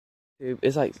Dude,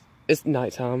 it's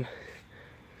nighttime.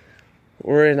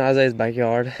 We're in Isaiah's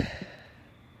backyard.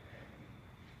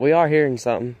 We are hearing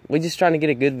something. We're just trying to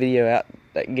get a good video out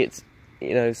that gets,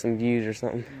 you know, some views or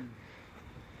something.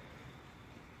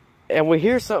 And we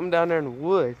hear something down there in the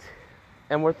woods.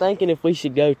 And we're thinking if we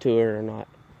should go to it or not.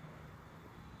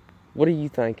 What are you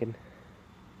thinking?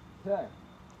 Okay.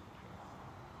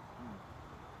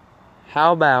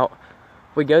 How about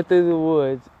we go through the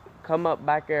woods, come up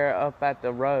back there up at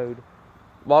the road,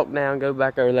 walk down, go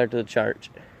back over there to the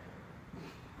church.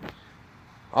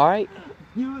 Alright?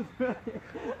 You was right.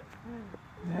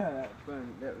 Yeah, that's funny.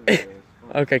 That was funny.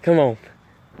 Okay, come on.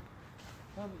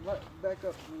 Back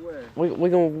up to where? We're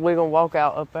gonna walk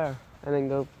out up there and then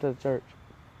go to the church.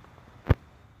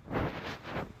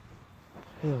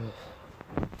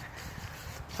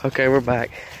 Okay, we're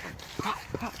back.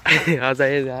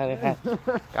 Isaiah gotta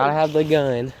have the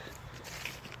gun.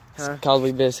 Because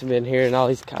we've been hearing all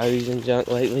these coyotes and junk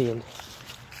lately, and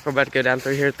we're about to go down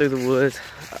through here through the woods.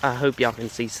 I hope y'all can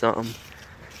see something.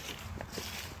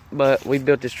 But we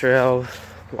built this trail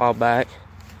a while back,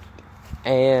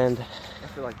 and I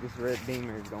feel like this red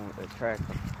beamer is going to attract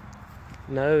them.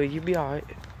 no, you be alright.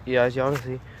 Yeah, as y'all can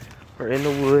see, we're in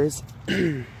the woods.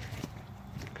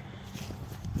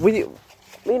 Me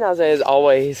and Isaiah's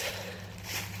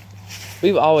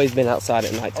we've always been outside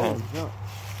at nighttime,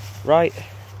 right?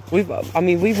 We've had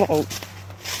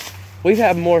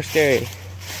more scary.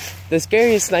 The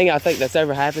scariest thing I think that's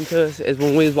ever happened to us is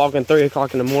when we was walking 3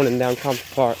 o'clock in the morning down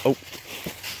Compton Park. Oh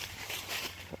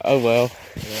well.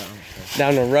 Yeah, okay.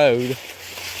 Down the road,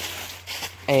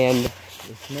 and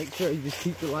just make sure you just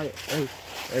keep the light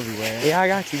everywhere. Yeah, I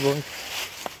got you, boy.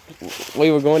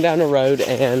 We were going down the road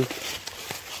and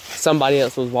somebody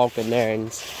else was walking there, and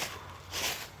is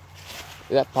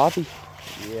that Poppy?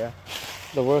 Yeah.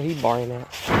 The world he barking at.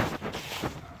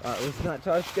 Alright, let's not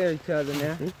try to scare each other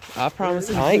now. I promise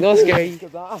I ain't gonna scare you.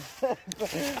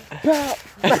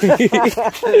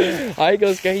 I ain't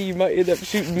gonna scare you. You might end up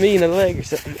shooting me in the leg or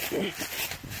something.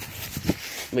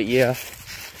 But yeah,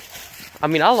 I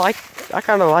mean, I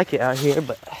kind of like it out here,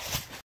 but